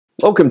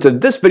Welcome to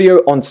this video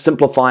on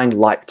simplifying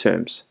like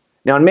terms.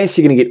 Now in maths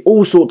you're going to get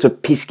all sorts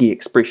of pesky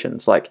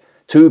expressions like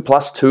 2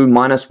 plus 2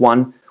 minus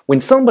 1 when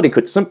somebody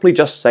could simply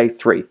just say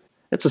 3.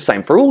 It's the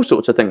same for all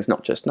sorts of things,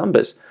 not just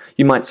numbers.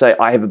 You might say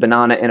I have a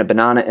banana and a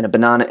banana and a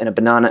banana and a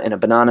banana and a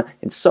banana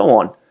and so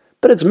on.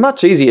 But it's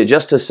much easier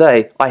just to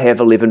say I have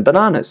 11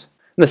 bananas.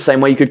 In the same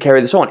way you could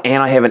carry this on,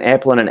 and I have an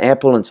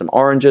apple and some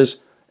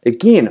oranges.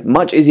 Again,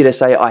 much easier to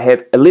say I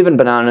have 11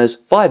 bananas,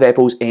 5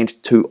 apples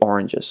and 2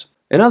 oranges.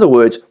 In other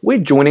words, we're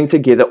joining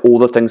together all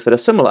the things that are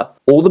similar,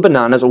 all the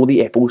bananas, all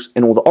the apples,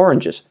 and all the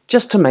oranges,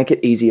 just to make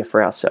it easier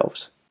for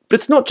ourselves. But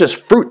it's not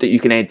just fruit that you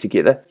can add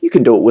together, you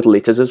can do it with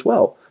letters as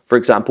well. For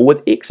example,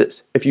 with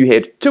x's. If you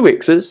had 2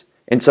 x's,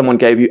 and someone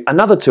gave you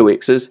another 2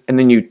 x's, and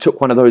then you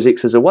took one of those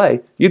x's away,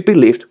 you'd be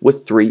left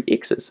with 3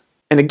 x's.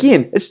 And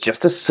again, it's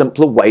just a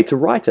simpler way to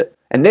write it.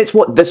 And that's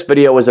what this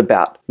video is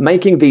about,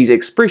 making these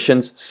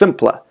expressions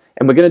simpler.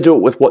 And we're going to do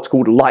it with what's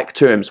called like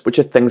terms, which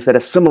are things that are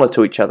similar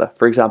to each other.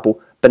 For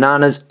example,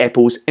 bananas,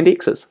 apples, and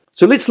x's.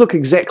 So let's look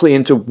exactly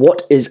into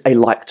what is a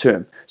like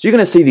term. So you're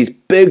going to see these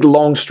big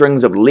long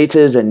strings of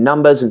letters and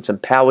numbers and some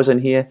powers in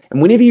here. And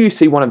whenever you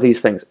see one of these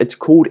things, it's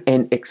called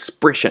an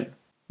expression.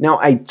 Now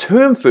a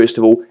term, first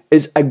of all,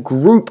 is a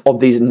group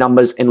of these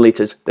numbers and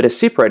letters that are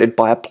separated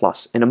by a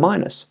plus and a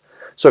minus.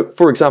 So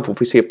for example,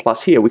 if we see a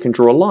plus here, we can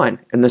draw a line,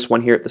 and this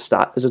one here at the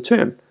start is a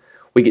term.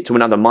 We get to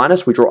another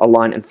minus, we draw a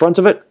line in front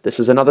of it, this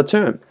is another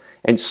term.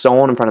 And so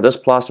on in front of this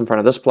plus, in front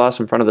of this plus,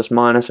 in front of this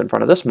minus, in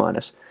front of this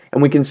minus.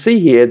 And we can see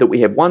here that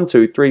we have 1,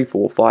 2, 3,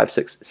 4, 5,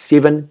 6,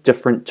 7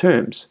 different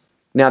terms.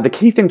 Now the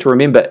key thing to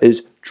remember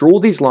is draw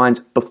these lines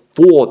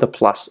before the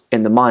plus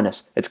and the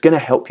minus. It's going to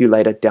help you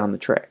later down the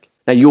track.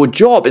 Now your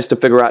job is to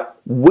figure out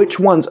which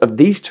ones of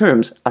these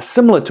terms are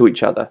similar to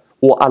each other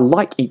or are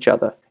like each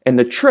other. And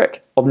the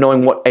trick of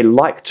knowing what a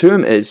like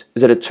term is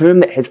that a term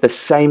that has the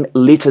same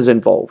letters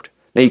involved.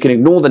 Now you can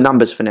ignore the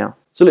numbers for now.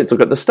 So let's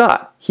look at the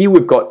start. Here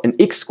we've got an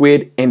x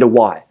squared and a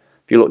y.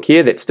 If you look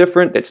here, that's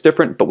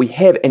different, but we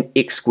have an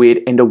x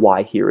squared and a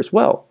y here as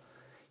well.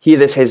 Here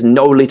this has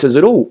no letters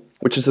at all,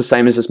 which is the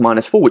same as this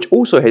minus 4, which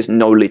also has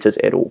no letters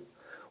at all.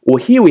 Or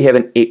here we have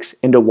an x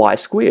and a y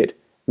squared.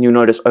 And you'll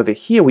notice over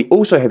here we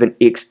also have an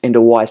x and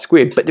a y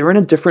squared, but they're in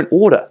a different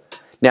order.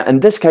 Now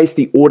in this case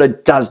the order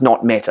does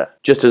not matter,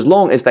 just as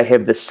long as they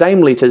have the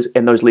same letters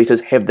and those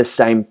letters have the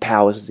same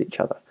powers as each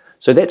other.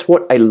 So that's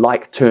what a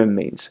like term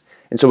means.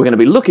 And so we're going to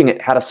be looking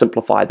at how to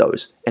simplify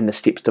those and the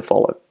steps to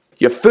follow.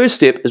 Your first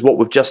step is what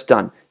we've just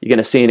done. You're going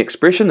to see an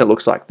expression that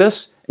looks like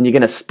this, and you're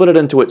going to split it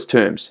into its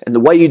terms. And the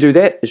way you do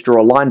that is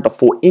draw a line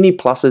before any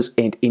pluses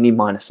and any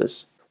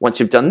minuses. Once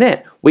you've done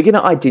that, we're going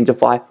to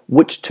identify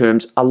which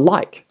terms are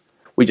like.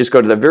 We just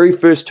go to the very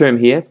first term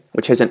here,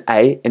 which has an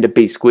a and a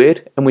b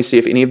squared, and we see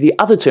if any of the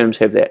other terms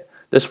have that.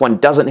 This one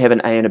doesn't have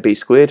an a and a b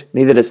squared,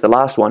 neither does the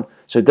last one,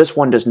 so this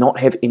one does not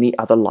have any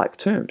other like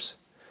terms.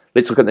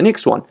 Let's look at the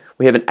next one.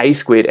 We have an a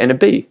squared and a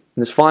b.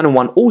 And this final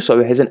one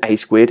also has an a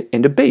squared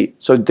and a b.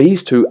 So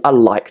these two are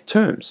like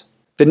terms.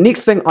 The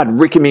next thing I'd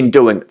recommend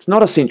doing, it's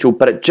not essential,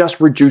 but it just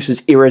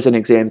reduces errors in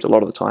exams a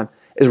lot of the time,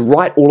 is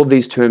write all of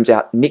these terms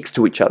out next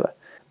to each other.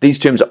 These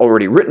terms are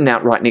already written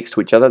out right next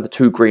to each other, the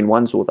two green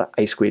ones, or the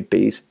a squared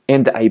b's,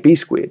 and the ab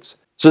squareds.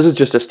 So this is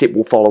just a step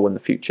we'll follow in the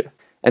future.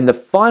 And the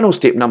final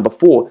step, number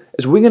 4,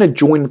 is we're going to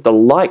join the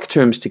like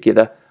terms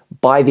together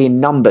by their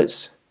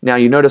numbers. Now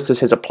you notice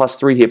this has a plus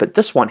 3 here, but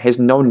this one has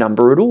no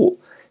number at all.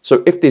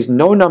 So if there's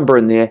no number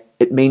in there,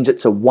 it means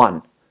it's a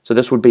 1. So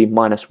this would be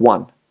minus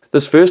 1.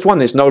 This first one,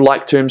 there's no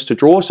like terms to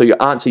draw, so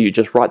your answer, you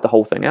just write the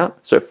whole thing out.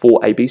 So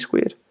 4ab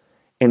squared.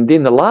 And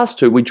then the last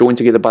two, we join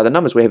together by the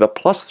numbers. We have a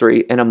plus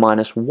 3 and a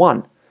minus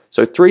 1.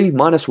 So 3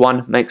 minus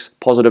 1 makes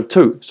positive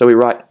 2. So we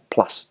write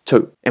plus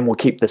 2. And we'll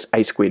keep this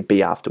a squared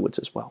b afterwards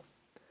as well.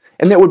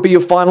 And that would be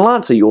your final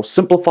answer, your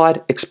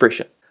simplified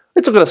expression.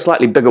 Let's look at a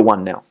slightly bigger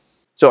one now.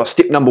 So our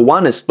step number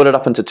 1 is split it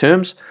up into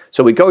terms.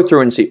 So we go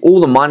through and see all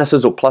the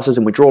minuses or pluses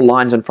and we draw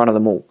lines in front of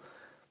them all.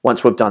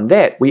 Once we've done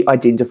that, we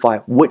identify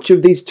which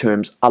of these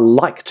terms are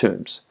like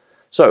terms.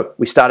 So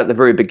we start at the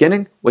very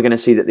beginning. We're going to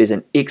see that there's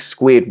an x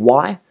squared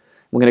y.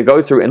 We're going to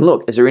go through and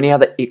look, is there any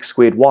other x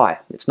squared y?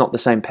 It's not the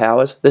same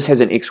powers. This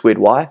has an x squared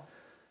y.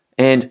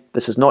 And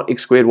this is not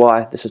x squared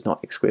y. This is not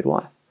x squared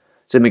y.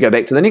 So then we go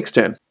back to the next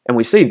term. And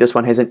we see this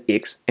one has an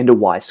x and a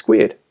y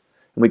squared.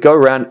 And we go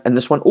around and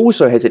this one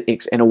also has an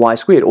x and a y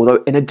squared,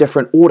 although in a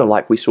different order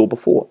like we saw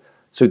before.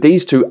 So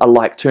these two are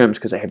like terms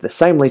because they have the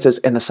same letters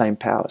and the same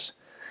powers.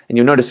 And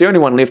you'll notice the only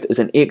one left is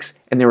an x,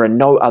 and there are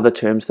no other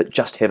terms that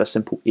just have a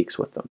simple x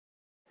with them.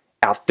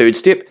 Our third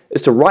step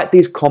is to write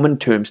these common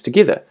terms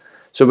together.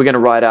 So we're going to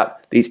write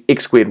out these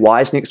x squared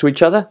y's next to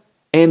each other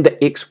and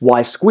the x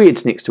y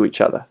squareds next to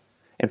each other.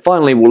 And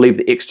finally we'll leave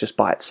the x just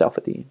by itself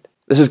at the end.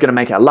 This is going to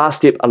make our last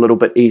step a little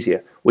bit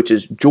easier, which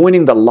is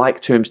joining the like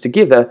terms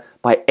together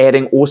by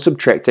adding or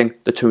subtracting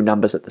the two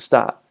numbers at the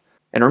start.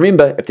 And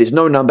remember, if there's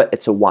no number,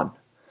 it's a 1.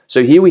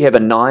 So here we have a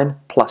 9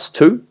 plus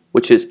 2,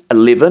 which is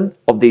 11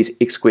 of these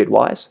x squared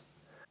y's.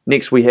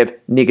 Next we have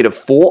negative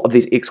 4 of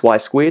these xy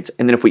squareds,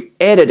 and then if we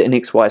added an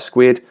xy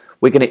squared,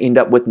 we're going to end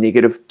up with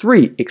negative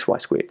 3 xy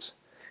squareds.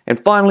 And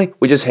finally,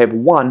 we just have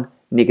 1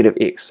 negative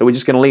x. So we're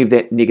just going to leave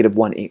that negative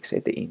 1x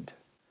at the end.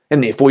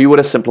 And therefore, you would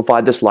have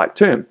simplified this like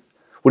term.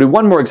 We'll do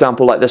one more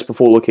example like this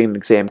before looking at an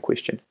exam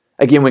question.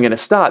 Again, we're going to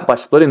start by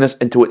splitting this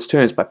into its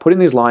terms by putting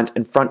these lines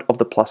in front of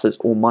the pluses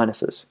or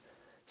minuses.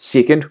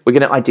 Second, we're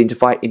going to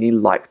identify any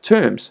like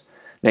terms.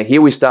 Now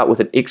here we start with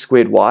an x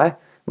squared y.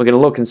 We're going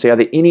to look and see, are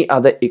there any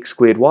other x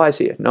squared y's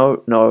here?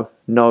 No, no,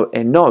 no,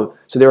 and no.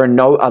 So there are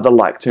no other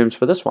like terms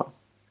for this one.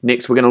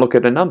 Next, we're going to look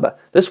at a number.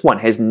 This one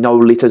has no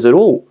letters at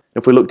all.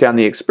 If we look down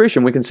the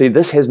expression, we can see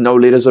this has no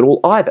letters at all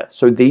either.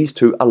 So these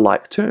two are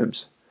like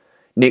terms.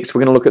 Next, we're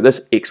going to look at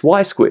this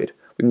xy squared.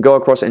 We can go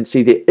across and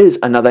see there is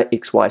another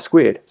xy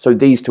squared. So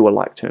these two are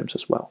like terms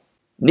as well.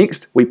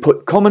 Next, we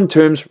put common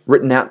terms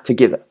written out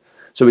together.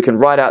 So we can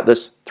write out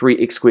this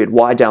 3x squared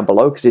y down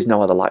below because there's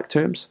no other like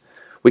terms.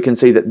 We can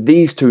see that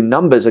these two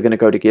numbers are going to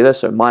go together,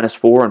 so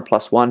 -4 and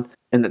 +1,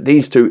 and that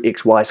these two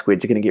xy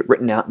squareds are going to get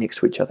written out next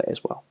to each other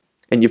as well.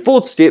 And your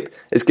fourth step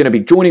is going to be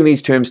joining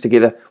these terms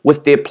together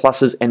with their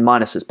pluses and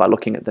minuses by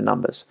looking at the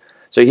numbers.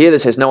 So here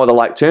this has no other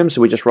like terms,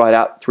 so we just write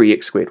out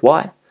 3x squared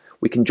y.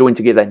 We can join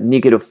together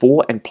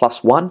 -4 and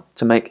 +1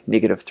 to make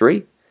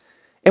 -3.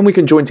 And we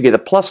can join together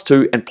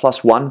 +2 and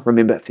 +1,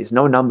 remember if there's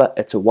no number,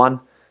 it's a 1,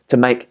 to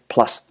make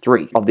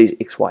 +3 of these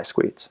xy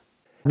squareds.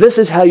 This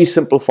is how you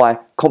simplify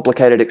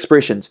complicated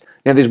expressions.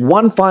 Now there's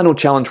one final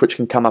challenge which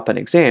can come up in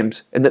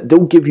exams, in that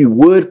they'll give you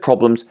word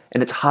problems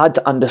and it's hard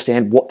to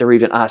understand what they're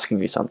even asking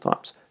you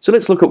sometimes. So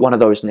let's look at one of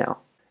those now.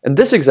 In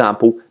this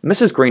example,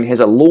 Mrs. Green has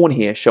a lawn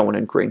here shown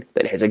in green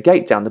that has a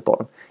gate down the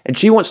bottom, and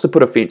she wants to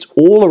put a fence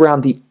all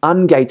around the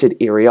ungated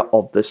area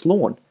of this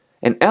lawn.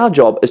 And our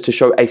job is to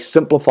show a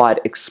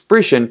simplified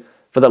expression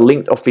for the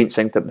length of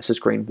fencing that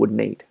Mrs. Green would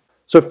need.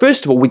 So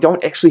first of all, we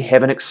don't actually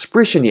have an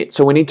expression yet,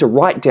 so we need to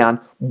write down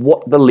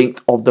what the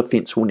length of the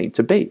fence will need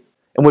to be.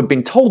 And we've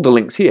been told the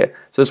lengths here.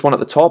 So this one at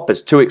the top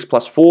is 2x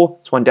plus 4,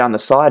 this one down the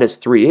side is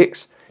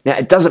 3x. Now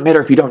it doesn't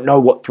matter if you don't know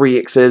what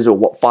 3x is or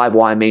what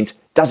 5y means,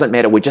 doesn't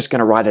matter, we're just going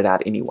to write it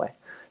out anyway.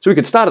 So we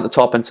could start at the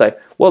top and say,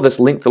 well, this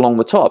length along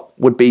the top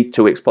would be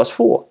 2x plus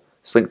 4.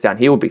 This length down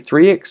here would be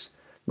 3x,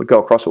 we'd go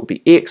across, it would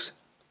be x,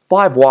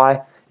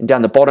 5y, and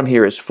down the bottom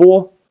here is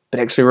 4. But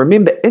actually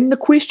remember, in the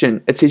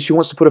question, it says she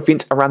wants to put a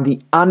fence around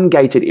the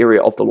ungated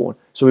area of the lawn.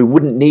 So we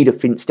wouldn't need a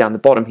fence down the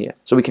bottom here.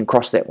 So we can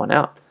cross that one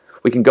out.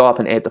 We can go up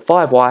and add the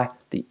 5y,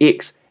 the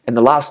x, and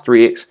the last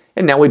 3x,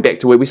 and now we're back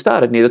to where we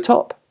started, near the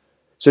top.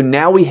 So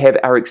now we have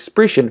our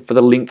expression for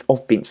the length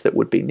of fence that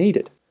would be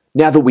needed.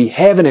 Now that we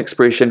have an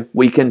expression,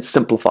 we can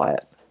simplify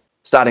it.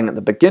 Starting at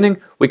the beginning,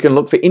 we can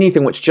look for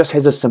anything which just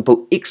has a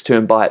simple x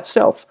term by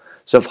itself.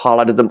 So I've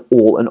highlighted them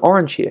all in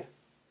orange here.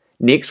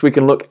 Next, we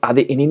can look, are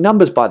there any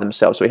numbers by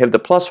themselves? So we have the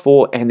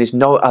 +4 and there's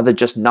no other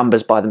just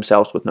numbers by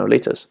themselves with no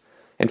letters.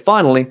 And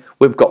finally,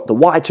 we've got the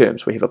y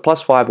terms. We have a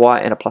 +5y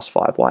and a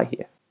 +5y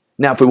here.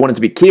 Now, if we wanted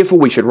to be careful,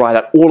 we should write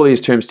out all of these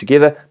terms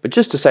together, but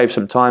just to save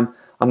some time,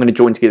 I'm going to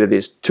join together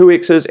there's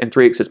 2x's and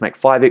 3x's make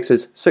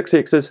 5x's,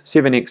 6x's,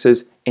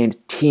 7x's, and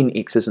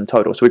 10x's in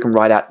total. So we can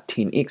write out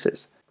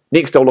 10x's.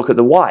 Next, I'll look at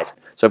the y's.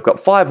 So I've got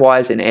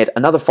 5y's and add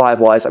another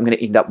 5y's, I'm going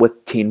to end up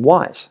with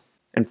 10y's.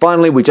 And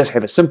finally, we just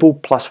have a simple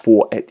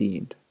 +4 at the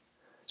end.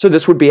 So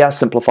this would be our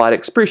simplified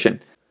expression.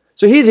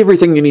 So here's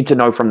everything you need to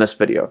know from this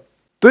video.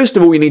 First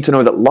of all, you need to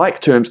know that like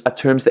terms are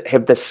terms that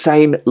have the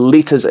same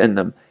letters in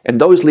them,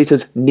 and those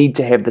letters need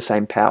to have the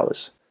same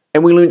powers.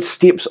 And we learned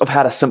steps of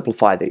how to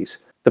simplify these.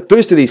 The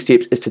first of these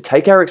steps is to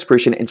take our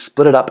expression and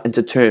split it up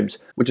into terms,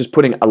 which is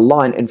putting a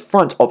line in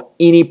front of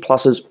any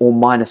pluses or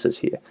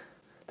minuses here.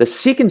 The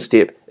second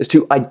step is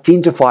to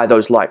identify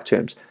those like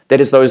terms.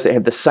 That is those that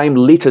have the same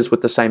letters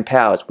with the same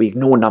powers. We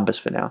ignore numbers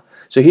for now.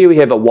 So here we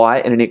have a y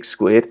and an x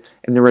squared,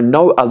 and there are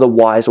no other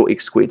y's or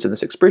x squareds in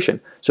this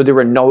expression. So there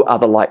are no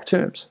other like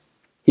terms.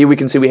 Here we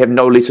can see we have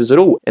no letters at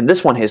all, and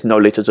this one has no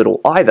letters at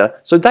all either,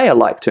 so they are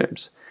like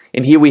terms.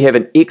 And here we have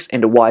an x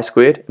and a y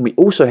squared, and we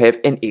also have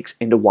an x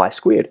and a y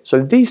squared.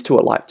 So these two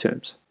are like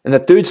terms. And the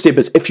third step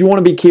is, if you want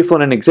to be careful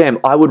in an exam,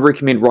 I would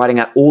recommend writing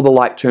out all the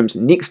like terms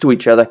next to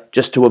each other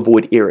just to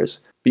avoid errors.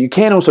 But you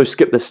can also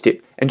skip this step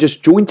and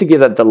just join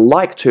together the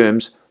like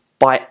terms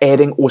by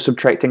adding or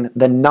subtracting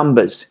the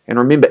numbers. And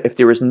remember, if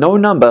there is no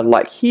number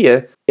like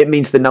here, it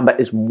means the number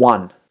is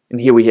 1.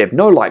 And here we have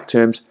no like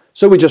terms,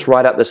 so we just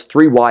write out this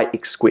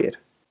 3yx squared.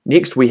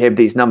 Next we have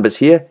these numbers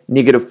here,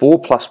 -4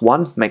 plus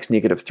 1 makes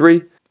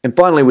 -3. And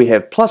finally we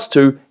have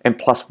 +2 and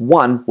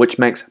 +1, which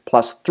makes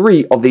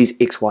 +3 of these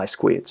xy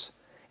squareds.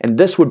 And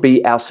this would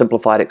be our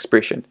simplified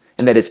expression.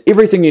 And that is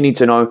everything you need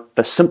to know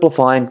for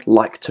simplifying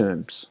like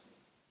terms.